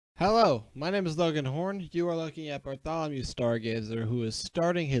Hello, my name is Logan Horn. You are looking at Bartholomew Stargazer, who is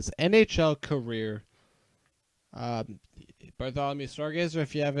starting his NHL career. Bartholomew Stargazer,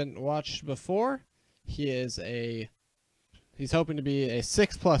 if you haven't watched before, he's hoping to be a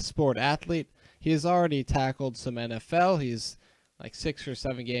 6+ sport athlete. He has already tackled some NFL. He's like 6 or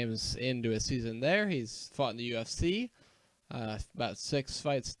 7 games into his season there. He's fought in the UFC, about 6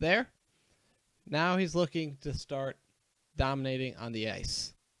 fights there. Now he's looking to start dominating on the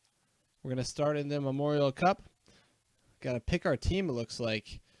ice. We're going to start in the Memorial Cup. Got to pick our team, it looks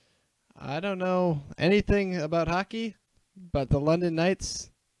like. I don't know anything about hockey, but the London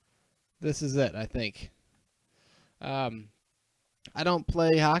Knights, this is it, I think. I don't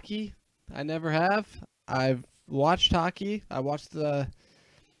play hockey. I never have. I've watched hockey. I watched the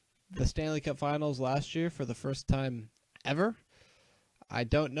Stanley Cup Finals last year for the first time ever. I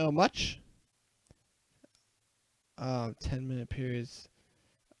don't know much. 10-minute periods.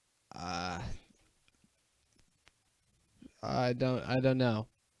 I don't know.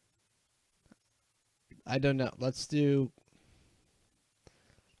 Let's do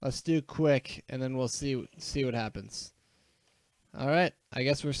quick, and then we'll see what happens. All right, I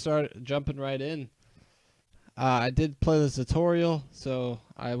guess we're jumping right in. I did play the tutorial, so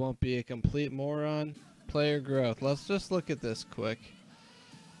I won't be a complete moron. Player growth. Let's just look at this quick.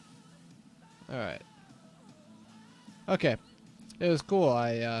 All right. Okay, it was cool.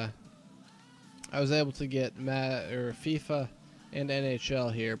 I was able to get FIFA and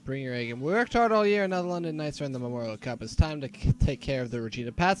NHL here. Bring your A game. We worked hard all year, and now the London Knights are in the Memorial Cup. It's time to take care of the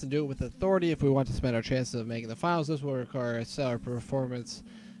Regina Pats and do it with authority if we want to spend our chances of making the finals. This will require a stellar performance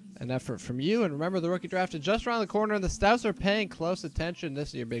and effort from you. And remember, the rookie draft is just around the corner, and the Stouts are paying close attention. This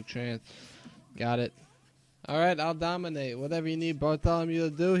is your big chance. Got it. All right, I'll dominate. Whatever you need Bartholomew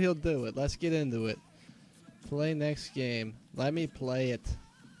to do, he'll do it. Let's get into it. Play next game. Let me play it.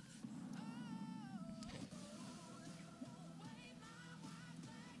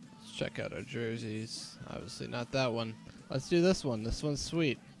 Check out our jerseys. Obviously not that one. Let's do this one. This one's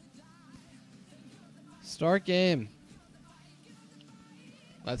sweet. Start game.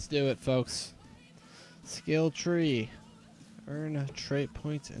 Let's do it, folks. Skill tree. Earn trait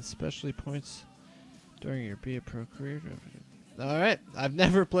points and specialty points during your Be a Pro career. Alright. I've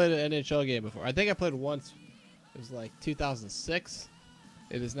never played an NHL game before. I think I played once. It was like 2006.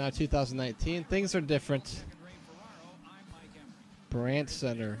 It is now 2019. Things are different. Brandt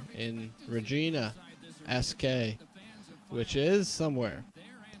Center in Regina, SK, which is somewhere.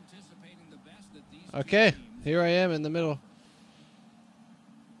 Okay, here I am in the middle.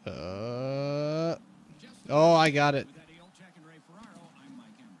 Oh, I got it.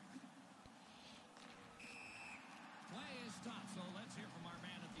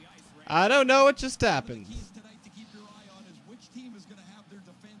 I don't know what just happened.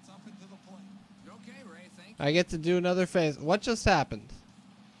 I get to do another phase. What just happened?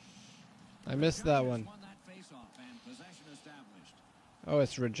 I missed that one. Oh,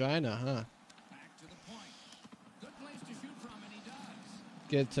 it's Regina, huh?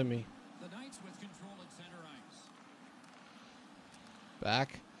 Get it to me.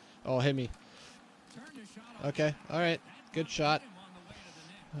 Back. Oh, hit me. Okay, alright. Good shot.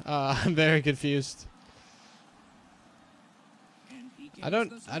 I'm very confused. I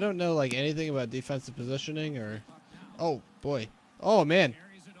don't know like anything about defensive positioning or. Oh boy. Oh man.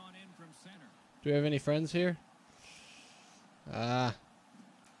 Do we have any friends here?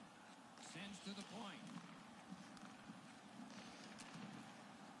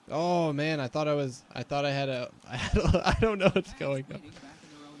 Oh man, I thought I had a. I don't know what's going on.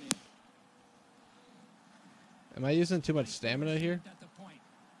 Am I using too much stamina here?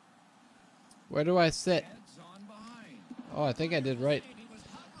 Where do I sit? Oh, I think I did right.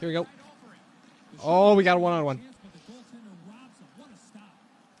 Here we go. Oh, we got a one-on-one.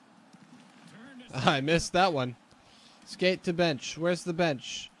 I missed that one. Skate to bench. Where's the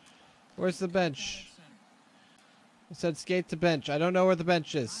bench? Where's the bench? It said skate to bench. I don't know where the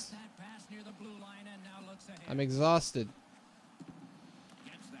bench is. I'm exhausted.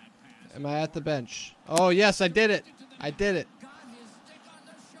 Am I at the bench? Oh, yes, I did it. I did it.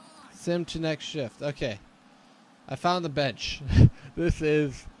 Sim to next shift. Okay. I found the bench. This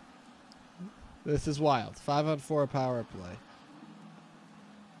is wild. 5-on-4 power play.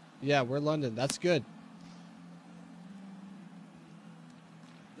 Yeah, we're London. That's good.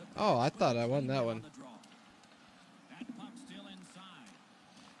 Oh, I thought I won that one.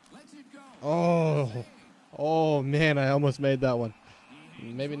 Oh man, I almost made that one.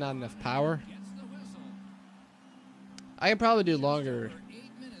 Maybe not enough power. I can probably do longer.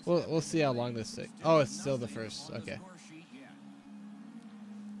 We'll see how long this takes. Oh, it's still the first. Okay.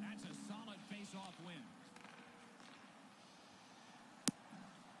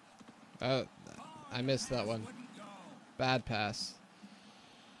 I missed that one. Bad pass.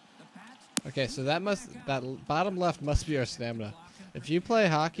 Okay, so that bottom left must be our stamina. If you play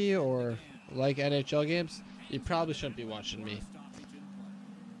hockey or like NHL games, you probably shouldn't be watching me.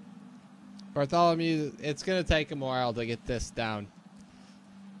 Bartholomew, it's going to take him a while to get this down.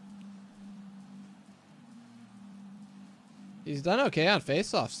 He's done okay on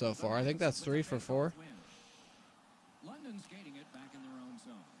face-offs so far. I think that's 3 for 4. London's skating it back in their own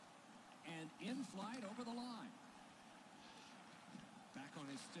zone. And in flight over the line. Back on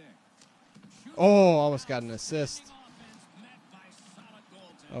his stick. Oh, almost got an assist.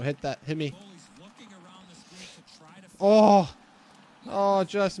 Oh, hit that. Hit me. Oh. Oh,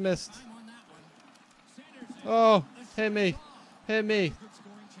 just missed. Oh, hit me. Hit me.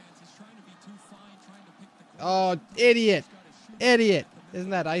 Oh, idiot. Idiot. Isn't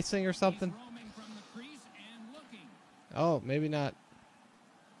that icing or something? Oh, maybe not.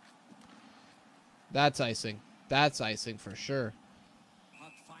 That's icing. That's icing for sure.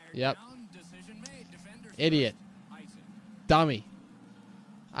 Yep. Idiot. Dummy.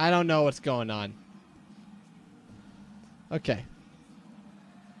 I don't know what's going on. Okay.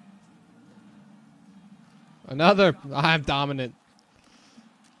 Another. I'm dominant.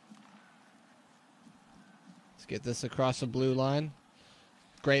 Let's get this across the blue line.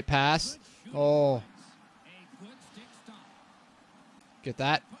 Great pass. Oh. Get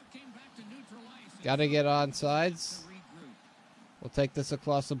that. Got to get on sides. We'll take this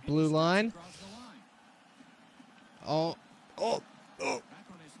across the blue line. Oh. Oh. Oh.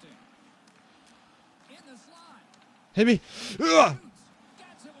 Hit me. Ugh.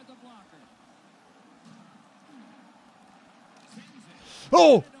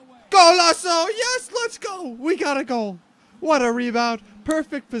 Oh. Go, Lasso. Yes, let's go. We got a goal. What a rebound.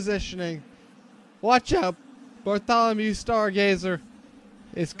 Perfect positioning. Watch out. Bartholomew Stargazer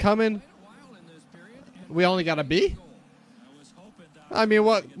is coming. We only got a B? I mean,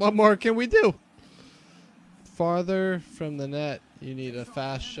 what more can we do? Farther from the net, you need a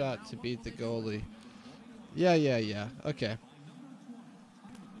fast shot to beat the goalie. Yeah. Okay.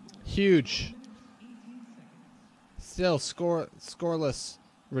 Huge. Still scoreless.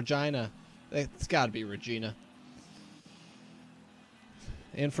 Regina. It's got to be Regina.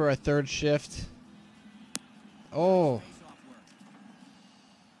 In for a third shift. Oh.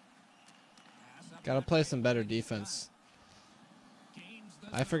 Got to play some better defense.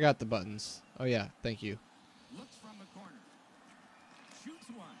 I forgot the buttons. Oh yeah, thank you.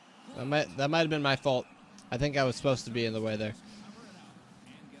 That might have been my fault. I think I was supposed to be in the way there.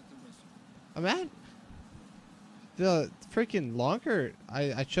 I'm at the freaking longer.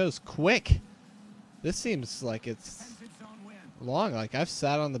 I chose quick. This seems like it's long. Like I've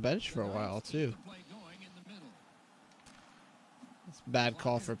sat on the bench for a while too. It's a bad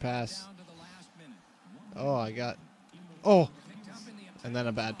call for pass. Oh, I got. Oh, and then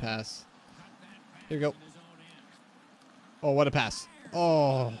a bad pass. Here we go. Oh, what a pass.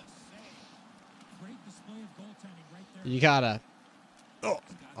 Oh. You gotta. Oh,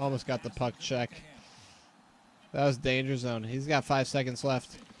 almost got the puck check. That was danger zone. He's got 5 seconds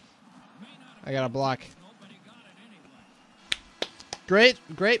left. I got a block. Great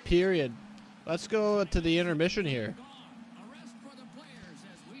period. Let's go to the intermission here.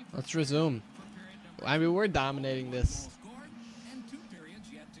 Let's resume. I mean, we're dominating this.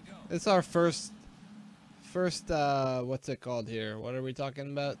 It's our first, what's it called here? What are we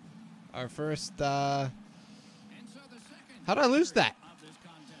talking about? Our first, how'd I lose that?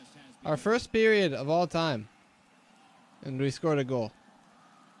 Our first period of all time. And we scored a goal.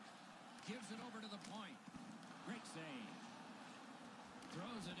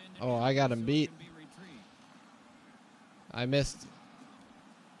 Oh, I got him beat. I missed.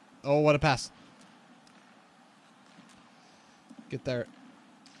 Oh, what a pass. Get there.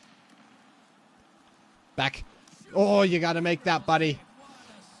 Back. Oh, you got to make that, buddy.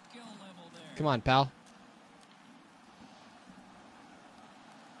 Come on, pal.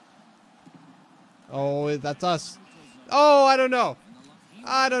 Oh, that's us. Oh, I don't know.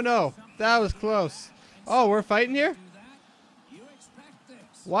 I don't know. That was close. Oh, we're fighting here?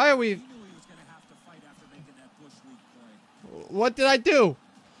 Why are we... What did I do?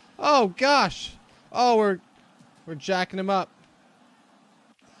 Oh, gosh. Oh, we're jacking him up.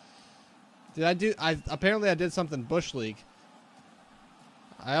 Did I do... Apparently I did something Bush League.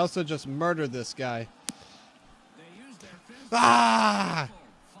 I also just murdered this guy. Ah!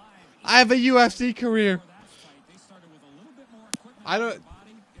 I have a UFC career.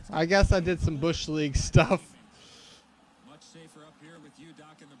 I guess I did some Bush League stuff.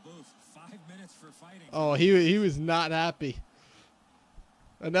 Oh, he was not happy.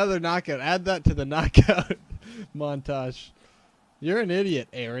 Another knockout. Add that to the knockout montage. You're an idiot,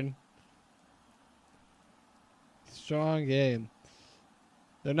 Aaron. Strong game.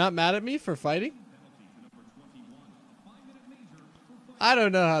 They're not mad at me for fighting? I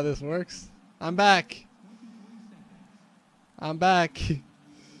don't know how this works. I'm back. I'm back.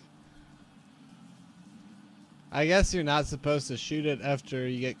 I guess you're not supposed to shoot it after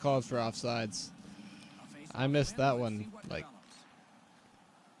you get called for offsides. I missed that one. Like,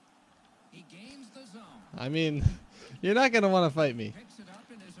 I mean, you're not going to want to fight me.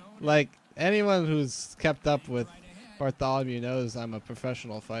 Like, anyone who's kept up with Bartholomew knows I'm a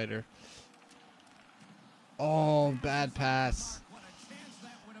professional fighter. Oh, bad pass.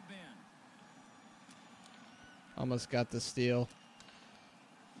 Almost got the steal.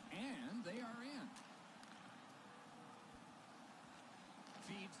 And they are in.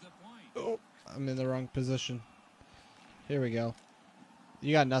 Feeds the point. Oh, I'm in the wrong position. Here we go.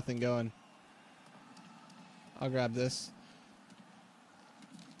 You got nothing going. I'll grab this.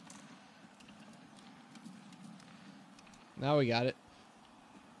 Now we got it.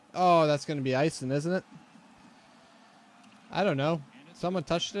 Oh, that's going to be icing, isn't it? I don't know. Someone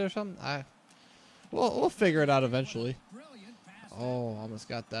touched it or something? We'll figure it out eventually. Oh, almost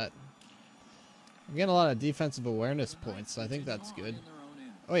got that. I'm getting a lot of defensive awareness points. So I think that's good.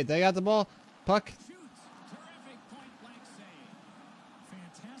 Oh, wait, they got the ball. Puck.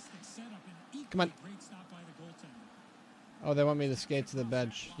 Come on. Oh, they want me to skate to the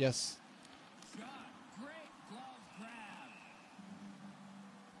bench. Yes.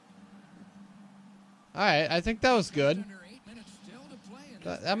 All right, I think that was good.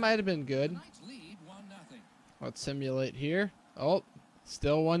 That might have been good. Let's simulate here. Oh,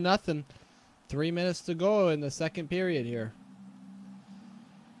 still 1-0. 3 minutes to go in the second period here.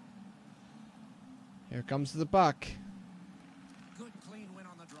 Here comes the puck. Good clean win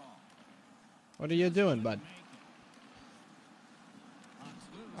on the draw. What are you doing, bud?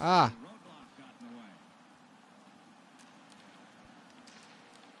 Ah.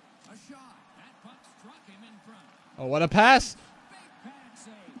 Oh, what a pass.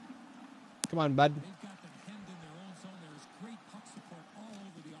 Come on, bud.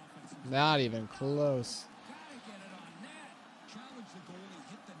 Not even close.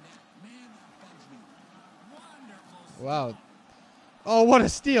 Wow. Oh, what a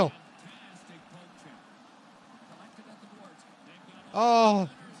steal. Oh,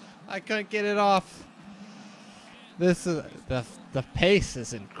 I couldn't get it off. This is the pace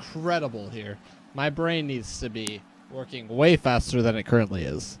is incredible here. My brain needs to be working way faster than it currently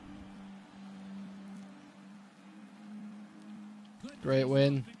is. Great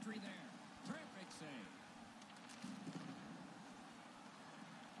win.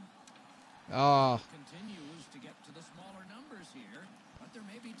 Oh. Continues to get to the smaller numbers here, but there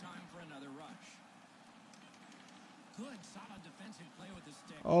may be time for another rush. Good, solid defensive play with the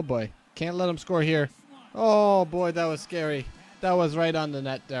stick. Oh boy, can't let him score here. Oh boy, that was scary. That was right on the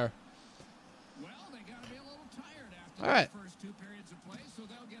net there. Well, they got to be a little tired after all right. the first 2 periods of play, so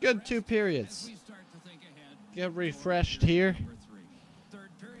they'll get Good rest 2 periods. as we start to think ahead. Get refreshed here. Number 3. Third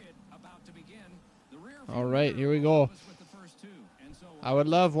period about to begin. The rear All right, here we go. with the first 2, and so I would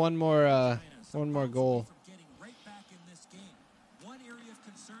love one more goal. Getting right back in this game. One area of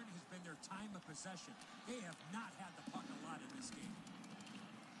concern has been their time of possession. They have not had the puck a lot in this game.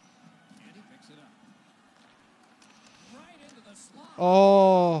 and he picks it up. Right into the slot.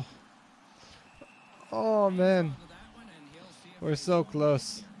 Oh. Oh man, Onto that one, and he'll see if we're so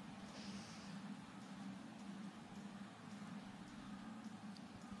close.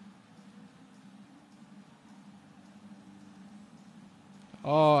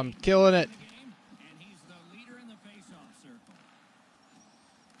 Oh, I'm killing it. game, and he's the leader in the face-off circle.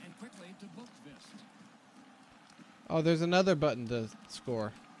 And quickly to Bookvist. Oh, there's another button to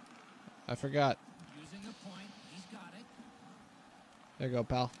score. I forgot. Using a point, he's got it. There you go,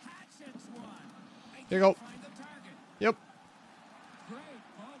 pal. Hatchets one. They Here you go. can't find the target. Yep. Great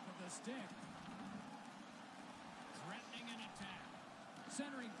poke with the stick. Threatening an attack.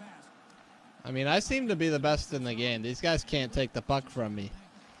 Centering pass. I mean, I seem to be the best in the game. These guys can't take the puck from me.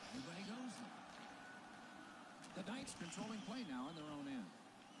 Everybody goes there. The Knights controlling play now on their own end.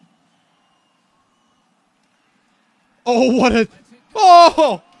 Oh, what a...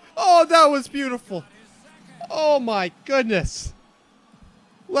 Oh! Oh, that was beautiful. Oh, my goodness.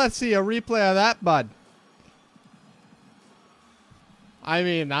 Let's see a replay of that, bud. I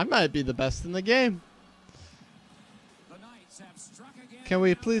mean, I might be the best in the game. The Knights have struck again. Can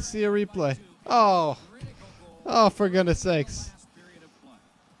we please see a replay? Oh. Critical goal. Oh, for goodness sakes. Last period of play.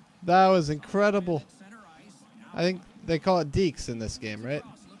 That was incredible. Center ice. Now I think They call it Deeks in this game, right?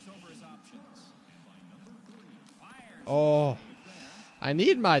 Oh, I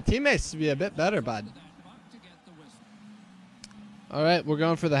need my teammates to be a bit better, bud. All right, we're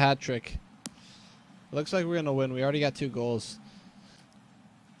going for the hat trick. Looks like we're going to win. We already got 2 goals.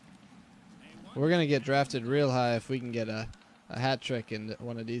 We're going to get drafted real high if we can get a hat trick in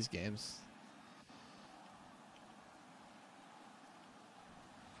one of these games.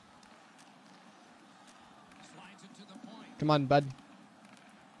 Come on, bud.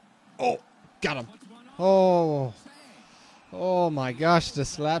 Oh, got him. Oh. Oh my gosh, the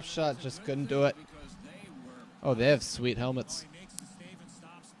slap shot just couldn't do it. Oh, they have sweet helmets.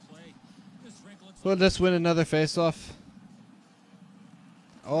 We'll just win another face-off.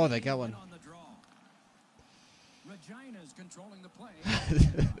 Oh, they got one.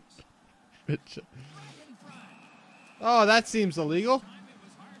 Oh, that seems illegal.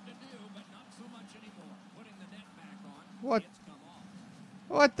 What?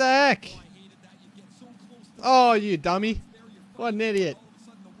 What the heck? Oh, you dummy. What an idiot.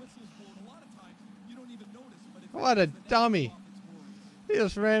 What a dummy. He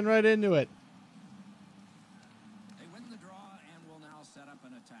just ran right into it. They win the draw and will now set up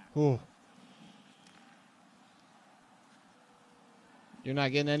an attack. Ooh. You're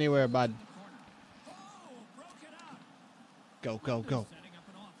not getting anywhere, bud. Go, go, go. Setting up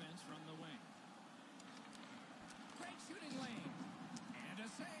an offense from the wing. Great shooting lane. And a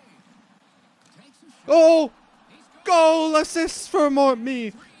save. Takes a shot. Oh! Goal assist for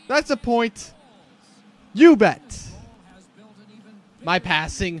me. That's a point. You bet. My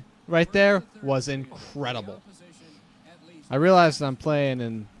passing right there was incredible. I realized I'm playing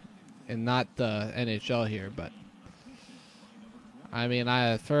in not the NHL here, but I mean,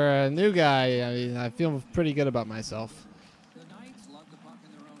 for a new guy, I mean, I feel pretty good about myself.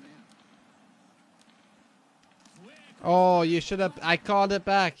 Oh, you should have. I called it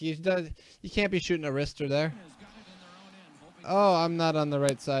back. You can't be shooting a wrister there. Oh, I'm not on the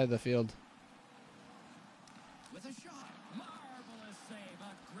right side of the field. With a shot, marvelous save.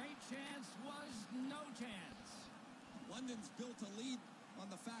 A great chance was no chance. London's built a lead on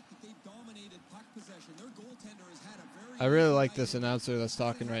the fact that they've dominated puck possession. Their goaltender has had a very I really like this announcer that's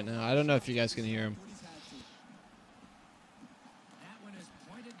talking right now. I don't know if you guys can hear him. That one is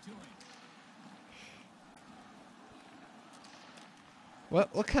pointed to him.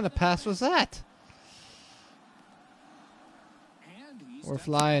 What kind of pass was that? And he We're steps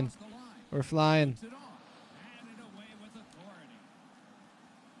flying. across the line. We're flying. Puts it off. Handed away with authority.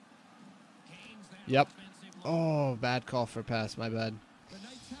 Gains that Yep. offensive Oh, bad call for pass. My bad. The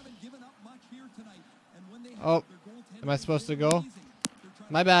Knights haven't given up much here tonight. And when they have, Oh, their goaltender am I supposed to go? amazing. They're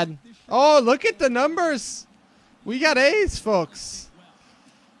trying My to bad. keep this shot Oh, look at the numbers. We got A's, folks.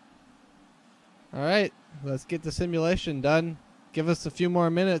 All right, let's get the simulation done. Give us a few more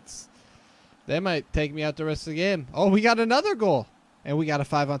minutes. They might take me out the rest of the game. Oh, we got another goal. And we got a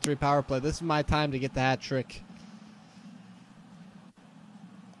 5-on-3 power play. This is my time to get the hat trick.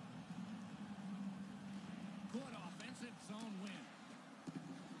 Good offensive zone win.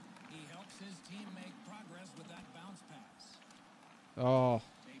 He helps his team make progress with that bounce pass. Oh,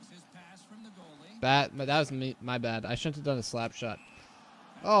 Takes his pass from the goalie. that was me, my bad. I shouldn't have done a slap shot.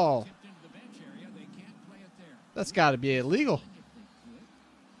 Oh, Tipped into the bench area. They can't play it there. that's got to be illegal.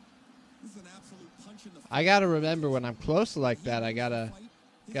 This is an absolute punch in the I got to remember when I'm close like that, I got to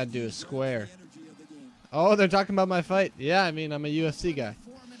do a square. Oh, they're talking about my fight. Yeah, I mean, I'm a UFC guy.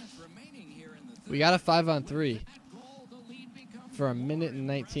 4 minutes remaining here in the third. We got a 5-on-3 That goal, the lead becomes for a four. minute and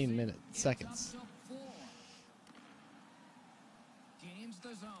 19 seconds. Up to 4. Gains the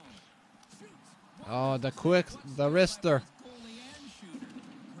zone. Shoots. Oh, the wrister. Goalie and shooter.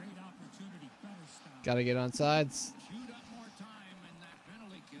 Great opportunity. Better stop. Got to get on sides. Shoot up more time in that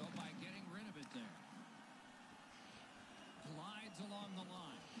penalty kill by getting rid of it there. Glides along the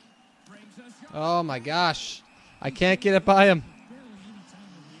line. Brings a shot. Oh my gosh. I can't get it by him.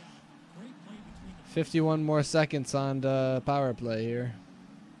 51 more seconds on the power play here.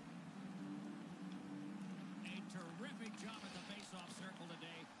 A terrific job at the face-off circle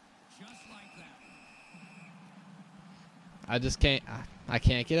today. Just like that. I just can't. I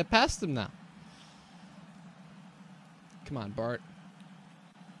can't get it past him now. Come on, Bart.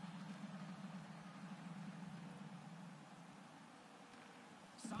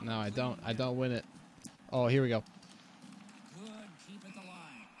 No, I don't. I don't win it. Oh, here we go. Good. Keep at the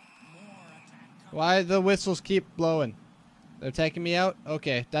line. More attack. Why the whistles keep blowing? They're taking me out?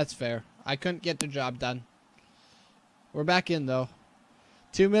 Okay, that's fair. I couldn't get the job done. We're back in, though.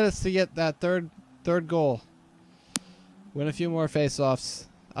 2 minutes to get that third goal. Win a few more face-offs.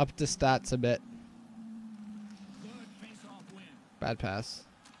 Up the stats a bit. Bad pass.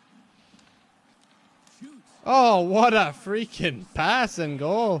 Shoots. Oh, what a freaking pass and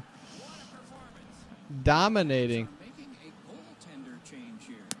goal. What a performance. Dominating. Making a goaltender change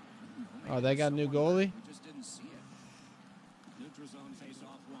here. Oh, they got a new goalie? We just didn't see it. Neutral zone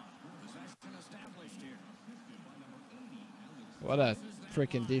face-off one. Possession established here. What a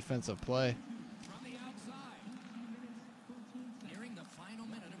freaking defensive play. From the outside. Nearing the final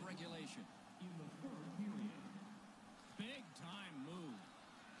minute of regulation. Big time move.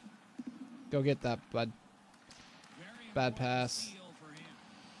 Go get that, bud. Very Bad important pass. steal for him.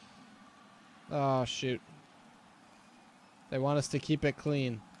 Oh, shoot. They want us to keep it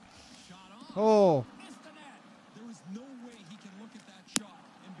clean. Shot off. Oh, Missed the net. There is no way he can look at that shot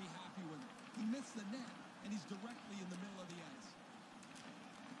and be happy with it. He missed the net, and he's directly in the middle of the ice.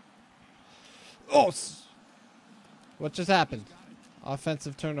 oh. What just happened?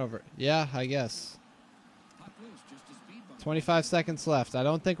 Offensive turnover. Yeah, I guess. Puck loose, just a speed bump. 25 seconds left. I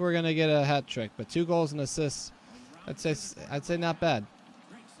don't think we're gonna get a hat trick, but 2 goals and assists. I'd say not bad.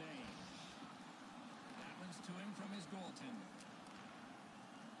 Great save. That one's to him from his goaltender.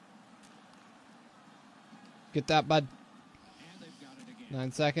 Get that, bud. And they've got it again.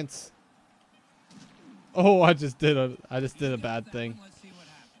 9 seconds. Oh, I just did a bad thing. Let's see what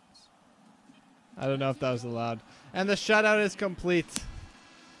happens. I don't know if that was allowed. And the shutout is complete.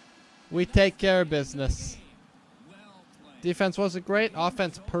 We take care of business. Well played. Defense wasn't great.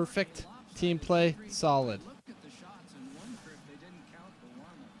 Offense perfect. Team play solid. Looked at the shots and wondered if they didn't count the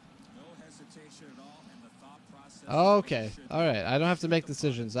warm-up. No hesitation at all, and the thought process. Okay. All right. I don't have to make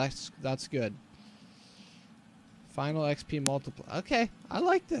decisions. That's good. Final XP multiple. Okay. I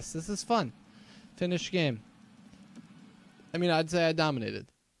like this. This is fun. Finish game. I mean, I'd say I dominated.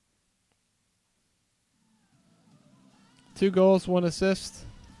 2 goals, 1 assist.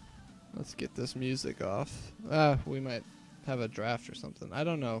 Let's get this music off. We might have a draft or something. I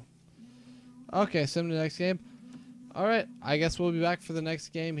don't know. Okay, sim to the next game. All right. I guess we'll be back for the next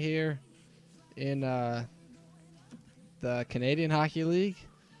game here in the Canadian Hockey League.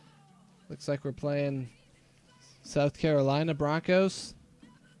 Looks like we're playing South Carolina Broncos.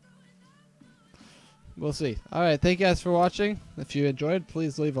 We'll see. All right. Thank you guys for watching. If you enjoyed,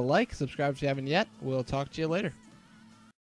 please leave a like. Subscribe if you haven't yet. We'll talk to you later.